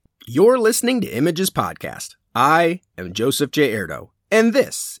You're listening to Images Podcast. I am Joseph J. Erdo, and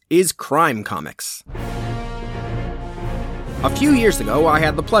this is Crime Comics. A few years ago, I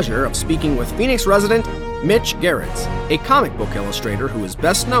had the pleasure of speaking with Phoenix resident Mitch Gerads, a comic book illustrator who is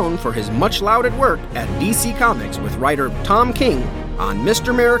best known for his much-lauded work at DC Comics with writer Tom King on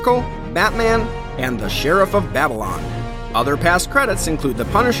Mr. Miracle, Batman, and the Sheriff of Babylon. Other past credits include The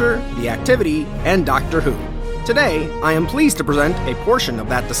Punisher, The Activity, and Doctor Who. Today, I am pleased to present a portion of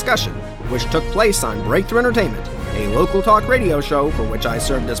that discussion, which took place on Breakthrough Entertainment, a local talk radio show for which I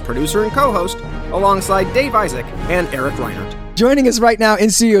served as producer and co-host, alongside Dave Isaac and Eric Reinert. Joining us right now in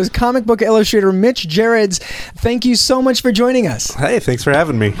studio is comic book illustrator Mitch Gerads. Thank you so much for joining us. Hey, thanks for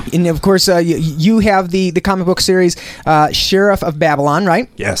having me. And of course, you have the comic book series Sheriff of Babylon, right?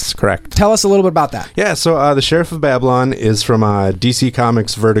 Yes, correct. Tell us a little bit about that. Yeah, so the Sheriff of Babylon is from DC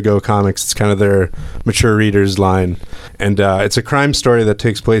Comics, Vertigo Comics. It's kind of their mature readers line. And it's a crime story that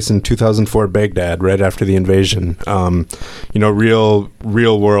takes place in 2004 Baghdad, right after the invasion.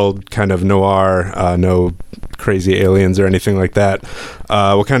 Real world kind of noir, no crazy aliens or anything like that.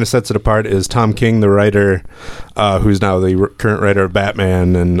 What kind of sets it apart is Tom King, the writer, who's now the current writer of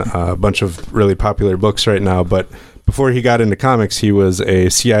Batman and a bunch of really popular books right now. But before he got into comics, he was a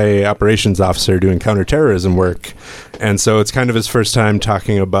CIA operations officer doing counterterrorism work. And so it's kind of his first time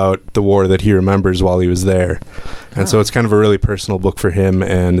talking about the war that he remembers while he was there. And so it's kind of a really personal book for him,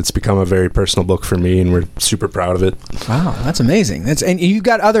 and it's become a very personal book for me, and we're super proud of it. Wow, that's amazing. And you've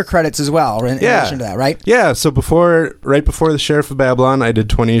got other credits as well in addition to that, right? Yeah, so right before The Sheriff of Babylon, I did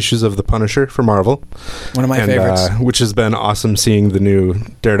 20 issues of The Punisher for Marvel. One of my favorites. Which has been awesome seeing the new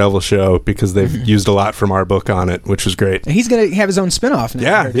Daredevil show, because they've used a lot from our book on it, which was great. He's going to have his own spinoff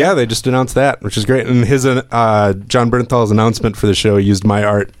now. Yeah, they just announced that, which is great. And his John Bernthal's announcement for the show used my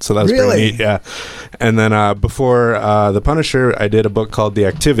art, so that was pretty neat. Yeah. And then before The Punisher, I did a book called The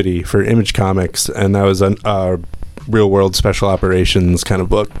Activity for Image Comics, and that was a real-world special operations kind of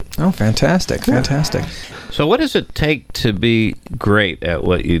book. Oh, fantastic. So what does it take to be great at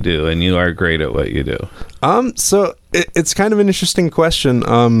what you do? And you are great at what you do. So it's kind of an interesting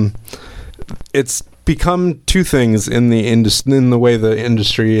question. It's become two things in the way the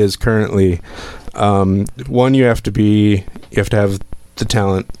industry is currently. One, you have to have the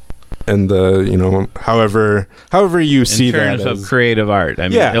talent and however you see that in terms of creative art. I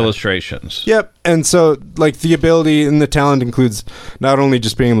mean, illustrations. Yep. And so, like, the ability and the talent includes not only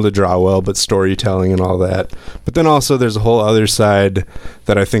just being able to draw well, but storytelling and all that. But then also there's a whole other side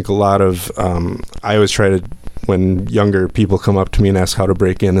that I think a lot of I always try to, when younger people come up to me and ask how to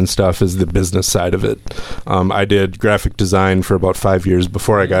break in and stuff, is the business side of it. I did graphic design for about 5 years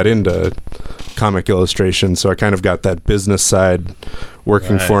before I got into comic illustration, so I kind of got that business side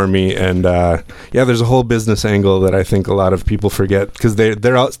working for me. And there's a whole business angle that I think a lot of people forget, because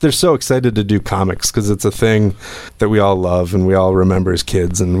they're so excited to do comics because it's a thing that we all love and we all remember as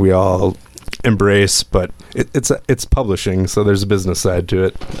kids and we all embrace, but it's publishing, so there's a business side to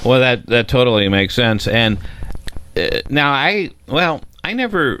it. Well, that totally makes sense. And now I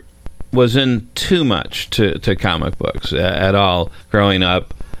never was in too much to comic books at all growing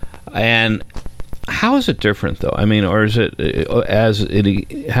up. And how is it different, though? I mean, or is it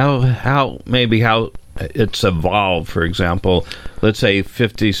how it's evolved, for example, let's say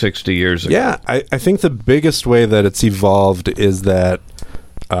 50, 60 years ago? Yeah, I think the biggest way that it's evolved is that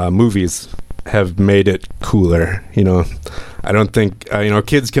movies have made it cooler. I don't think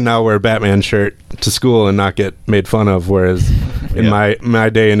kids can now wear a Batman shirt to school and not get made fun of, whereas in my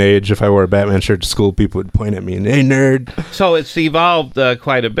day and age, if I wore a Batman shirt to school, people would point at me and, "Hey, nerd." So it's evolved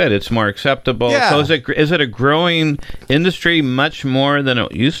quite a bit. It's more acceptable. Yeah. So is it a growing industry much more than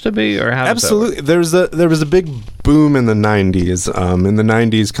it used to be, or how? Absolutely. There was a big boom in the 90s. In the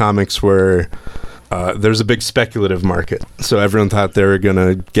 90s, comics were there's a big speculative market, so everyone thought they were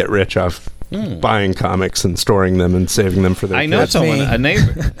gonna get rich off buying comics and storing them and saving them for their kids. I know someone, a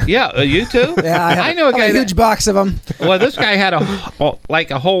neighbor. Yeah, you too? Yeah, I know a guy. A huge box of them. Well, this guy had a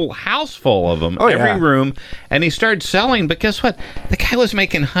whole house full of them, every room, and he started selling. But guess what? The guy was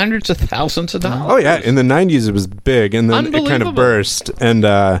making hundreds of thousands of dollars. Oh yeah, in the 90s it was big, and then it kind of burst. And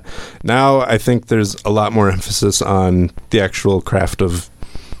now I think there's a lot more emphasis on the actual craft of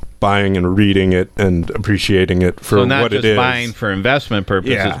buying and reading it and appreciating it for what it is. So not just buying for investment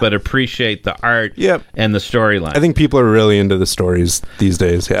purposes, but appreciate the art and the storyline. I think people are really into the stories these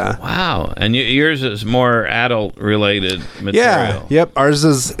days, Wow. And yours is more adult-related material. Yep. Ours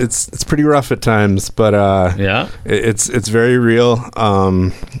is, it's pretty rough at times, but it's very real.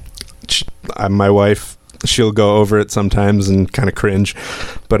 My wife, she'll go over it sometimes and kind of cringe,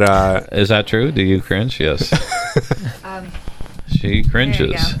 but is that true? Do you cringe? Yes. She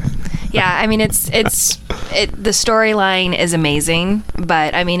cringes. Yeah, I mean, the storyline is amazing,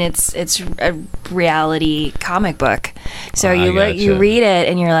 but I mean, it's a reality comic book. So you read it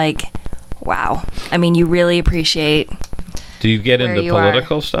and you're like, wow. I mean, you really appreciate. Do you get into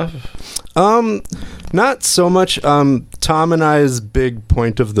political stuff? Not so much. Tom and I's big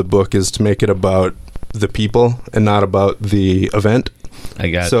point of the book is to make it about the people and not about the event. I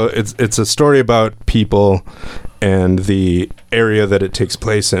got so it's a story about people and the area that it takes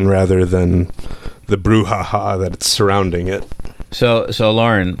place in rather than the brouhaha that's surrounding it. So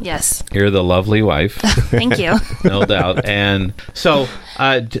Lauren, yes, you're the lovely wife. Thank you. No doubt. And so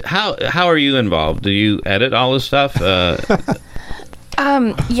how are you involved? Do you edit all this stuff?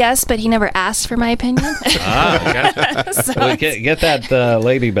 Yes, but he never asked for my opinion. Gotcha. So well, get that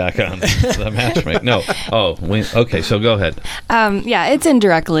lady back on the matchmaker. No. Okay, so go ahead. Yeah, it's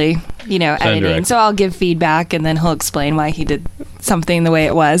indirectly, editing. Indirect. So I'll give feedback and then he'll explain why he did something the way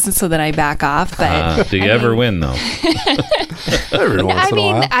it was, so then I back off. But do you ever win though? Every once in a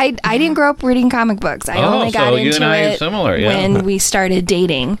while. I didn't grow up reading comic books. I only got into you and I it are similar, when we started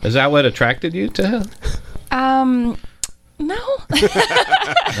dating. Is that what attracted you to him? No. No?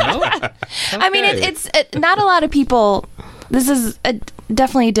 Okay. I mean, it's not a lot of people. This is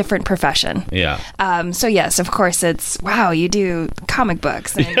definitely a different profession. Yeah. So yes, of course, it's wow. You do comic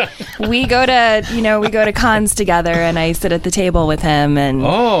books, and we go to cons together, and I sit at the table with him, and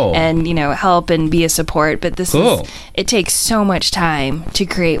help and be a support. But it takes so much time to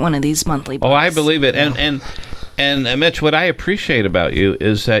create one of these monthly books. Oh, I believe it, and Mitch, what I appreciate about you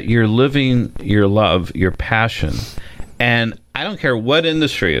is that you're living your love, your passion. And I don't care what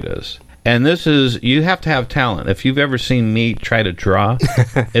industry it is. And you have to have talent. If you've ever seen me try to draw,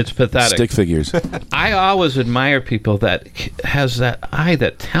 it's pathetic. Stick figures. I always admire people that has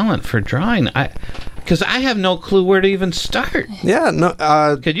that talent for drawing. Because I have no clue where to even start. Yeah, no.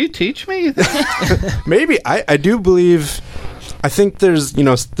 Could you teach me? Maybe. I do believe. I think there's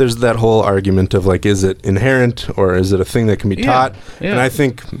that whole argument of like, is it inherent or is it a thing that can be taught? Yeah. And I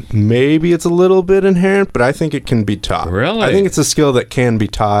think maybe it's a little bit inherent, but I think it can be taught. Really? I think it's a skill that can be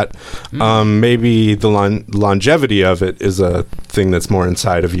taught. Maybe the longevity of it is a thing that's more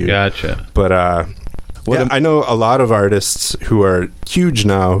inside of you. Gotcha. But I know a lot of artists who are huge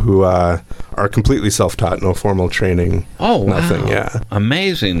now who are completely self-taught, no formal training. Oh, nothing. Wow. Yeah.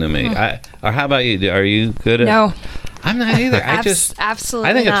 Amazing to me. Or how about you? Are you good at? No. I'm not either. Absolutely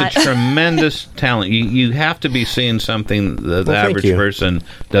I think not. it's a tremendous talent. You have to be seeing something the average person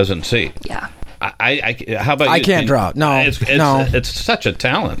doesn't see. Yeah. How about you? I can't draw. No, it's such a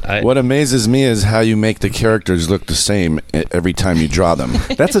talent. What amazes me is how you make the characters look the same every time you draw them.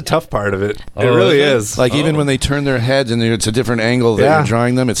 That's a tough part of it. It really is. Like even when they turn their heads and it's a different angle that you're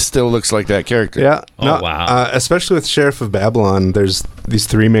drawing them, it still looks like that character. Yeah. Wow. Especially with Sheriff of Babylon, there's these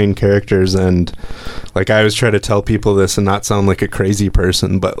three main characters, and like I always try to tell people this and not sound like a crazy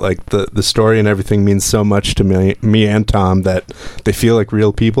person, but like the story and everything means so much to me and Tom that they feel like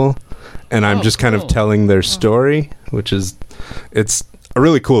real people. And I'm just kind of telling their story, it's a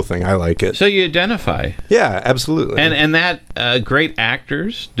really cool thing. I like it. So you identify. Yeah, absolutely. And that great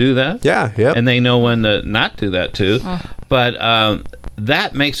actors do that. Yeah, yeah. And they know when to not do that too. But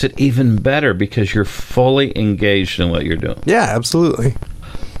that makes it even better because you're fully engaged in what you're doing. Yeah, absolutely.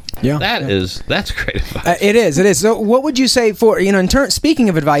 Yeah, that's great advice. It is. So, what would you say for speaking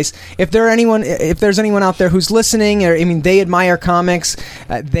of advice? If there's anyone out there who's listening, or they admire comics,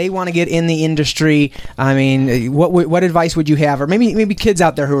 they want to get in the industry. I mean, what advice would you have, or maybe kids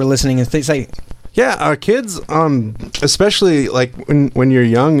out there who are listening and they say. Yeah, kids, especially like when you're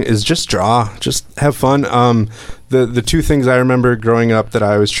young, is just draw, just have fun. The two things I remember growing up that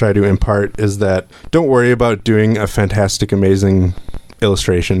I always try to impart is that don't worry about doing a fantastic, amazing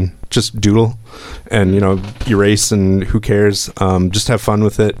illustration. Just doodle and erase, and who cares. Just have fun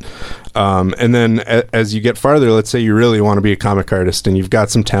with it. And then as you get farther, let's say you really want to be a comic artist and you've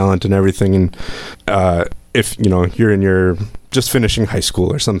got some talent and everything, and if you're in your just finishing high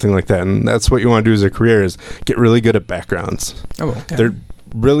school or something like that, and that's what you want to do as a career, is get really good at backgrounds. They're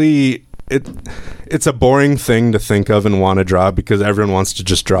really it's a boring thing to think of and want to draw because everyone wants to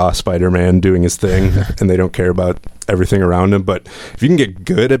just draw Spider-Man doing his thing and they don't care about everything around him. But if you can get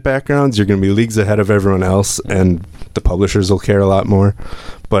good at backgrounds, you're going to be leagues ahead of everyone else, and the publishers will care a lot more.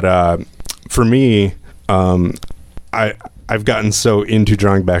 But for me, I've gotten so into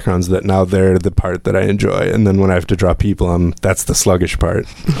drawing backgrounds that now they're the part that I enjoy, and then when I have to draw people, that's the sluggish part.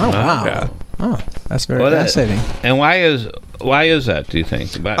 Oh wow! Yeah. Oh, that's very fascinating. And why is that? Do you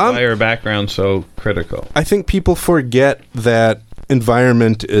think? Why are backgrounds so critical? I think people forget that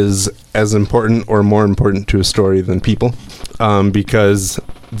environment is as important or more important to a story than people, because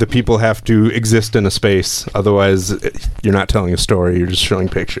the people have to exist in a space. Otherwise, you're not telling a story. You're just showing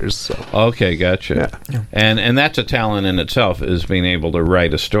pictures. So. Okay, gotcha. Yeah. And that's a talent in itself, is being able to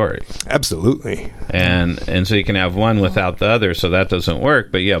write a story. Absolutely. And so you can have one without the other, so that doesn't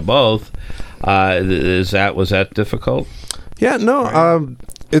work. But yeah, both. Was that difficult? Yeah, no.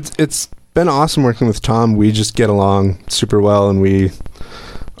 It's been awesome working with Tom. We just get along super well, and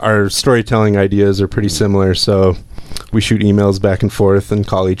our storytelling ideas are pretty similar. So we shoot emails back and forth and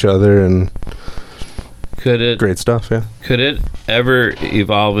call each other, and great stuff. Yeah. Could it ever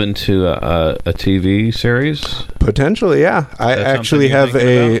evolve into a TV series? Potentially, yeah. I actually have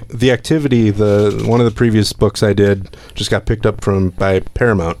The Activity. One of the previous books I did just got picked up by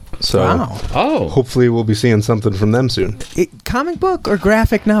Paramount. So hopefully we'll be seeing something from them soon. Comic book or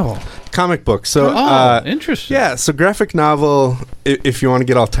graphic novel? Comic book. So interesting. Yeah, so graphic novel, if you want to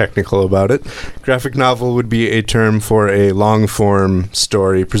get all technical about it, graphic novel would be a term for a long form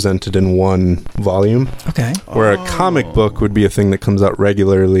story presented in one volume. Okay. Where a comic book would be a thing that comes out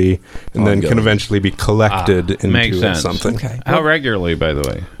regularly and then can eventually be collected into something. Okay. How regularly, by the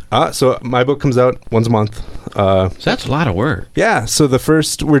way? So my book comes out once a month. So that's a lot of work. Yeah. So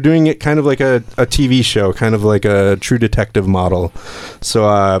we're doing it kind of like a TV show, kind of like a True Detective model. So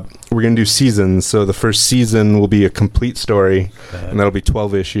we're going to do seasons. So the first season will be a complete story, and that'll be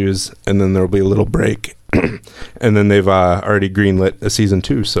 12 issues, and then there'll be a little break. And then they've already greenlit a season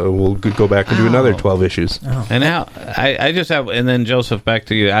 2, so we'll go back and do another 12 issues. Oh. And now I just have, and then Joseph, back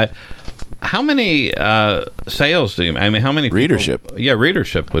to you. How many sales do you? I mean, how many readership?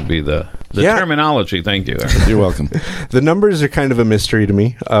 Readership would be the terminology. Thank you. You're welcome. The numbers are kind of a mystery to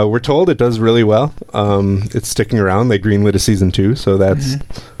me. We're told it does really well. It's sticking around. They greenlit a season 2, so that's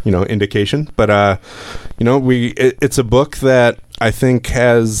indication. But it's a book that I think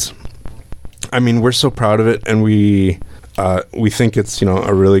has. I mean, we're so proud of it, and we think it's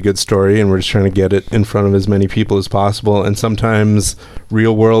a really good story, and we're just trying to get it in front of as many people as possible. And sometimes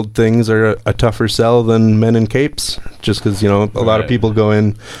real world things are a tougher sell than Men in Capes, just because a lot of people go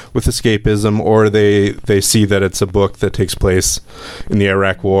in with escapism, or they see that it's a book that takes place in the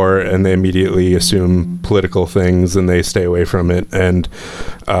Iraq War, and they immediately assume political things and they stay away from it. And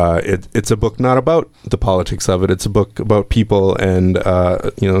it's a book not about the politics of it. It's a book about people, and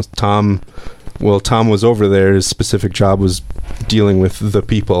Tom was over there. His specific job was dealing with the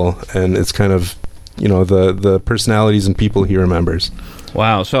people, and it's kind of, the personalities and people he remembers.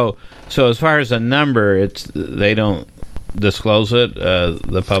 Wow. So as far as a number, they don't disclose it,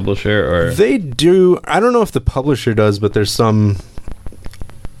 the publisher, or they do. I don't know if the publisher does, but there's some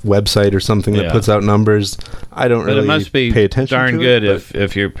website or something that puts out numbers. I don't really pay attention darn to good it,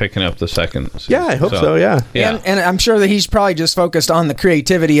 if you're picking up the second season. Yeah, I hope so. Yeah. And I'm sure that he's probably just focused on the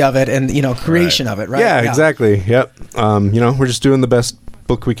creativity of it and creation of it, right? Yeah, exactly. Yep. We're just doing the best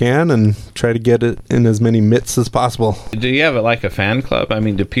book we can and try to get it in as many mitts as possible. Do you have like a fan club? I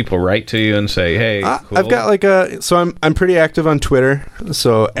mean, do people write to you and say, "Hey"? Cool. I've got I'm pretty active on Twitter.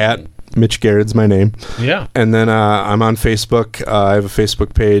 So at Mitch Gerads, my name. Yeah. And then I'm on Facebook. I have a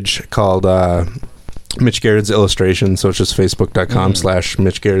Facebook page called Mitch Gerads Illustration. So it's just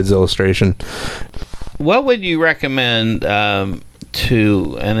facebook.com/Mitch Gerads Illustration. What would you recommend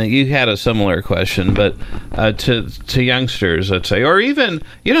to, and you had a similar question, but to youngsters, let's say, or even,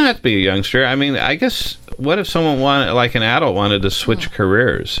 you don't have to be a youngster. I mean, I guess, what if someone like an adult wanted to switch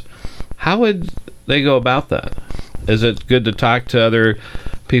careers? How would they go about that? Is it good to talk to other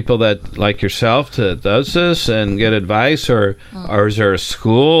people that like yourself that does this and get advice, or is there a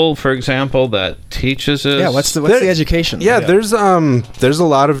school, for example, that teaches this? Yeah, what's the education? Yeah, there's a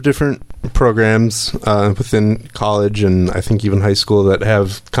lot of different programs within college and I think even high school that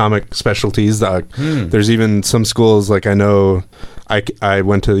have comic specialties. There's even some schools, like I know I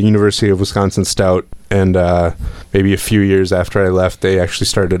went to the University of Wisconsin Stout, and maybe a few years after I left, they actually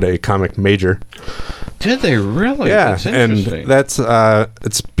started a comic major. Did they really? Yeah, that's and that's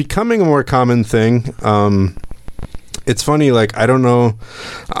it's becoming a more common thing. It's funny, like, I don't know,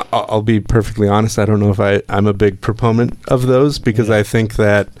 I'll be perfectly honest, I don't know if I'm a big proponent of those, because I think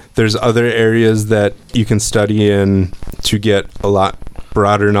that there's other areas that you can study in to get a lot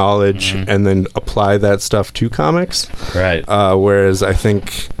broader knowledge and then apply that stuff to comics. Right. Whereas I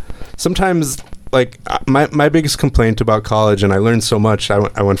think sometimes, like, my biggest complaint about college, and I learned so much,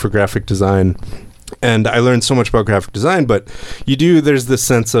 I went for graphic design, and I learned so much about graphic design, but there's this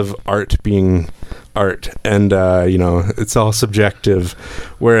sense of art being art, and it's all subjective,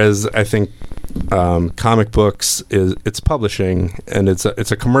 whereas I think comic books it's publishing, and it's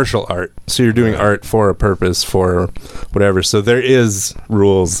a commercial art, so you're doing art for a purpose, for whatever, so there is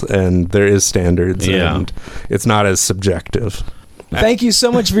rules and there is standards, and it's not as subjective. Thank you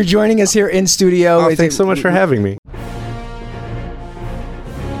so much for joining us here in studio. Oh, thanks so much for having me.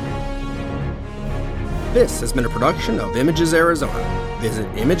 This has been a production of Images Arizona. Visit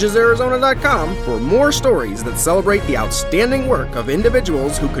imagesarizona.com for more stories that celebrate the outstanding work of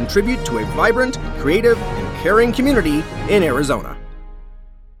individuals who contribute to a vibrant, creative, and caring community in Arizona.